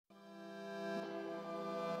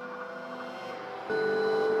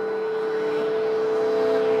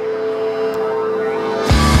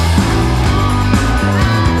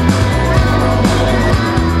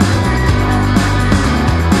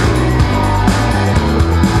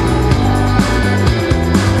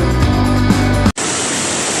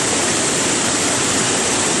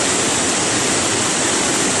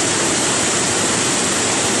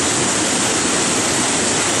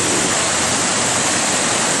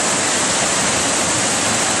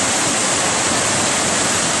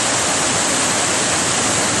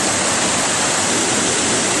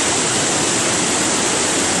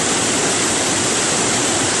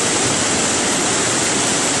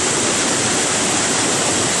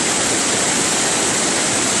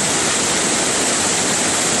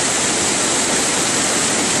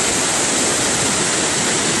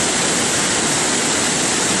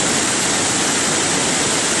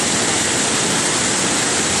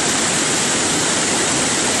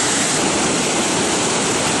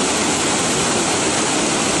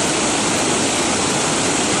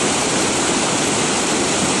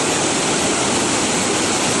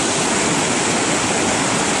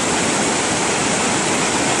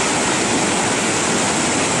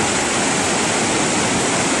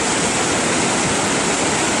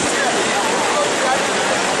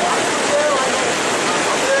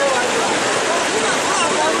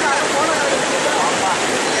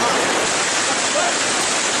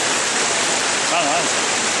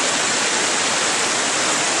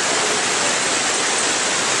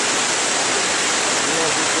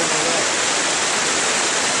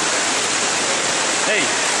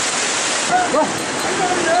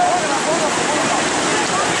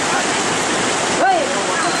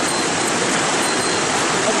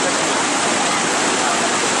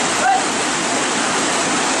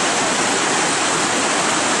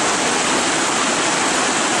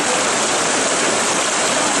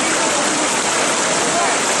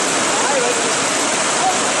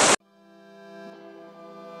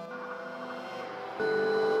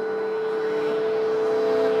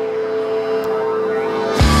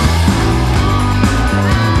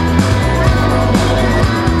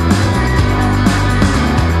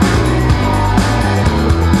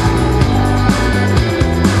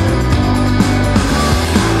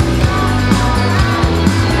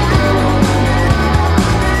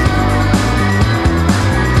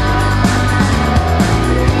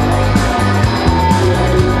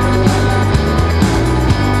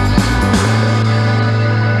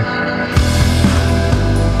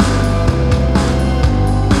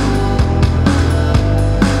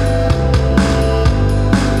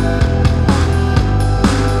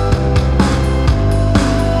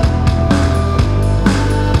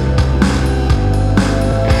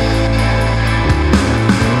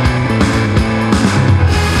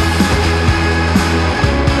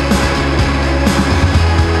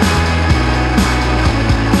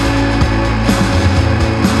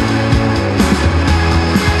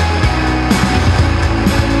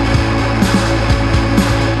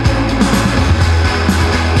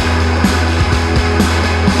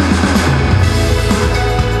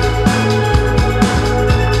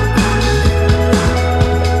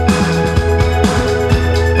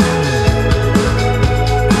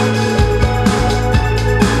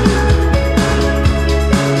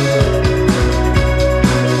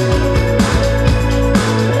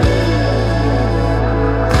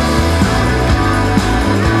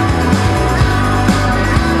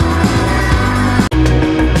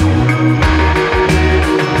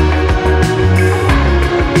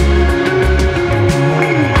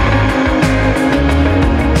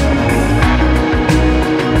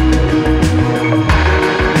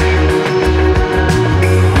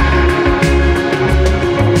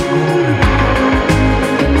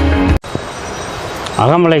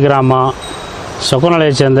அகமலை கிராமம்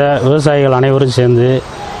சொக்கநிலையை சேர்ந்த விவசாயிகள் அனைவரும் சேர்ந்து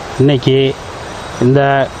இன்றைக்கி இந்த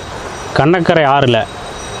கண்ணக்கரை ஆறில்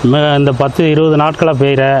இந்த 10-20 நாட்களாக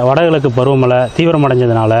பெய்கிற வடகிழக்கு பருவமழை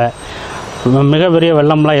தீவிரமடைஞ்சதுனால மிகப்பெரிய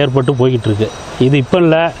வெள்ளம்லாம் ஏற்பட்டு போய்கிட்டுருக்கு. இது இப்போ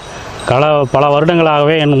இல்லை, பல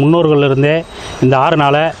வருடங்களாகவே என் முன்னோர்களிலிருந்தே இந்த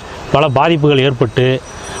ஆறுனால் பல பாதிப்புகள் ஏற்பட்டு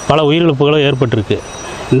பல உயிரிழப்புகளும் ஏற்பட்டிருக்கு.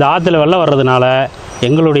 இந்த ஆற்றுல வெள்ளம் வர்றதுனால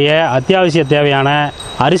எங்களுடைய அத்தியாவசிய தேவையான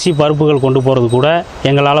அரிசி பருப்புகள் கொண்டு போகிறது கூட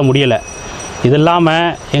எங்களால் முடியலை. இது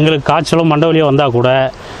இல்லாமல் எங்களுக்கு காய்ச்சலும் மண்டவலியோ வந்தால் கூட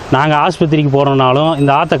நாங்கள் ஆஸ்பத்திரிக்கு போகிறோம்னாலும்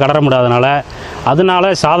இந்த ஆற்றை கடற முடியாதனால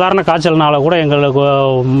அதனால சாதாரண காய்ச்சல்னால கூட எங்களுக்கு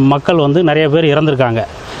மக்கள் நிறைய பேர் இறந்துருக்காங்க.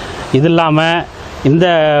 இது இல்லாமல் இந்த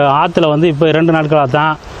ஆற்றுல இப்போ 2 நாட்களாக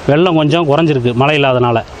தான் வெள்ளம் கொஞ்சம் குறைஞ்சிருக்கு மழை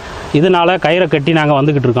இல்லாதனால. இதனால் கயிறை கட்டி நாங்கள்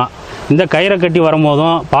வந்துக்கிட்டு இருக்கோம். இந்த கயிறை கட்டி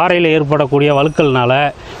வரும்போதும் பாறையில் ஏற்படக்கூடிய வழுக்கல்னால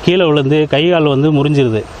கீழே விழுந்து கைகால்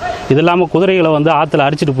முறிஞ்சிருது. இது இல்லாமல் குதிரைகளை ஆற்றுல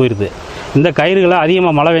அரிச்சிட்டு போயிடுது. இந்த கயிறுகளை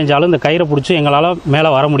அதிகமாக மழை பெஞ்சாலும் இந்த கயிறை பிடிச்சி எங்களால் மேலே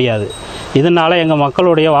வர முடியாது. இதனால் எங்கள்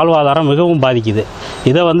மக்களுடைய வாழ்வாதாரம் மிகவும் பாதிக்குது.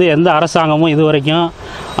 இதை எந்த அரசாங்கமும் இது வரைக்கும்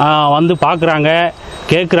பார்க்குறாங்க,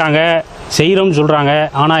 கேட்குறாங்க, செய்கிறோம்னு சொல்கிறாங்க.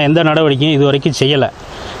 ஆனால் எந்த நடவடிக்கையும் இது வரைக்கும் செய்யலை.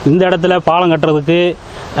 இந்த இடத்துல பாலம் கட்டுறதுக்கு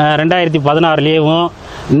 2016லேயும்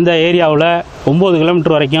இந்த ஏரியாவில் 9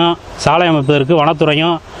 கிலோமீட்டர் வரைக்கும் சாலை அமைப்பதற்கு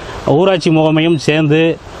வனத்துறையும் ஊராட்சி முகமையும் சேர்ந்து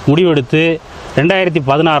முடிவெடுத்து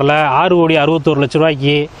 2016ல் 6,61,00,000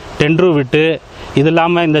 ரூபாய்க்கு டெண்டரு விட்டு, இது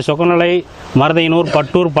இல்லாமல் இந்த சொக்கநிலை, மருதையனூர்,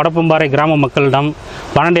 பட்டூர், படப்பம்பாறை கிராம மக்களிடம்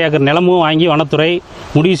 12 ஏக்கர் நிலமும் வாங்கி வனத்துறை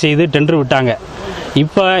முடிவு செய்து டெண்டரு விட்டாங்க.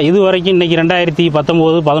 இப்போ இது வரைக்கும் இன்றைக்கி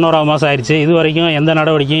 2019 11ஆம் மாதம் ஆயிடுச்சு. இது வரைக்கும் எந்த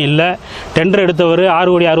நடவடிக்கையும் இல்லை. டெண்டர் எடுத்தவர்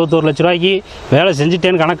 6,61,00,000 ரூபாய்க்கு வேலை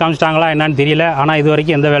செஞ்சுட்டேன்னு கணக்கு காமிச்சிட்டாங்களா என்னன்னு தெரியல. ஆனால் இது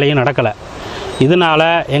வரைக்கும் எந்த வேலையும் நடக்கலை. இதனால்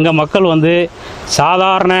எங்கள் மக்கள்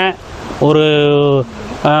சாதாரண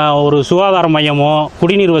ஒரு சுகாதார மையமோ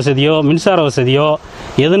குடிநீர் வசதியோ மின்சார வசதியோ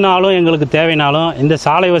எதுனாலும் எங்களுக்கு தேவைனாலும் இந்த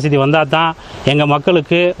சாலை வசதி வந்தால் தான் எங்கள்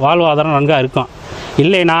மக்களுக்கு வாழ்வாதாரம் நன்றாக இருக்கும்.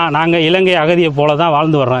 இல்லைன்னா நாங்கள் இலங்கை அகதியை போல தான்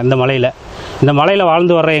வாழ்ந்து வர்றோம். இந்த மலையில்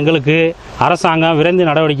வாழ்ந்து வர்ற எங்களுக்கு அரசாங்கம் விரைந்து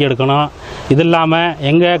நடவடிக்கை எடுக்கணும். இது இல்லாமல்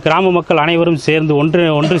எங்கள் கிராம மக்கள் அனைவரும் சேர்ந்து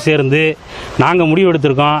ஒன்று சேர்ந்து நாங்கள்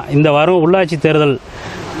முடிவெடுத்திருக்கோம். இந்த வரும்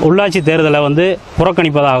உள்ளாட்சி தேர்தலை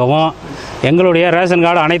புறக்கணிப்பதாகவும் எங்களுடைய ரேஷன்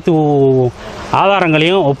கார்டு அனைத்து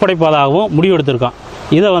ஆதாரங்களையும் ஒப்படைப்பதாகவும் முடிவெடுத்திருக்கோம்.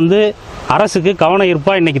 இதை அரசுக்கு கவன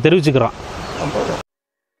ஈர்ப்பாக இன்றைக்கி தெரிவிச்சுக்கிறோம்.